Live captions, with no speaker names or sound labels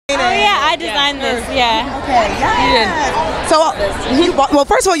I designed this. Yeah. Okay. Yeah. So, well,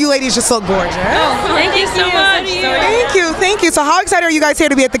 first of all, you ladies just look gorgeous. Oh, thank you so much. Thank you. So, how excited are you guys here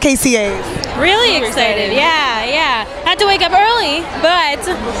to be at the KCAs? Really excited. Yeah. Had to wake up early, but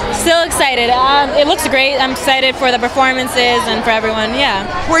still excited. It looks great. I'm excited for the performances and for everyone. Yeah.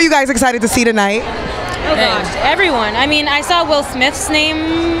 Who are you guys excited to see tonight? Oh gosh, everyone. I mean, I saw Will Smith's name.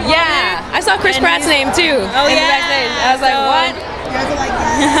 Yeah, I saw Chris Pratt's name too. Oh yeah. I was like, what?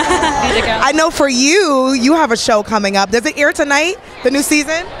 I know for you, you have a show coming up. Does it air tonight, the new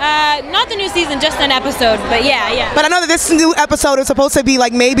season? Not the new season, just an episode, but yeah. But I know that this new episode is supposed to be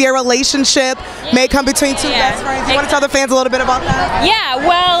like maybe a relationship may come between two best friends. You want to tell the fans a little bit about that? Yeah,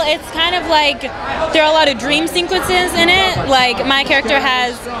 well, it's kind of like there are a lot of dream sequences in it. Like my character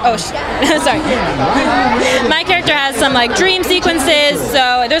has, sorry. My character has some like dream sequences,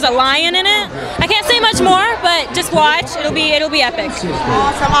 so there's a lion in it. I can't say much more, but just watch. It'll be epic.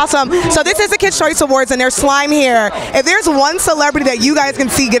 Awesome. So this is the Kids' Choice Awards, and there's slime here. If there's one celebrity that you guys can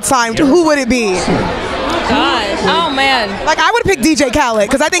see get slimed, who would it be? God. Oh man. Like I would pick DJ Khaled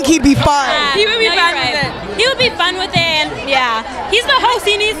because I think he'd be fun. He would be fun with it. He would be fun with it, and yeah, he's the host.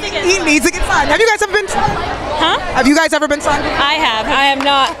 He needs to get. He needs to get slimed. Have you guys ever been? Huh? Have you guys ever been slimed? I have. I am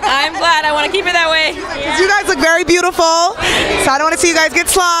not. I'm glad. I want to keep it that way. You guys look very beautiful, so I don't want to see you guys get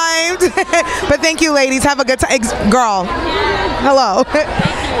slimed. But thank you, ladies. Have a good time. Girl, hello.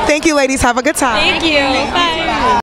 Thank you, ladies. Have a good time. Thank you. Bye.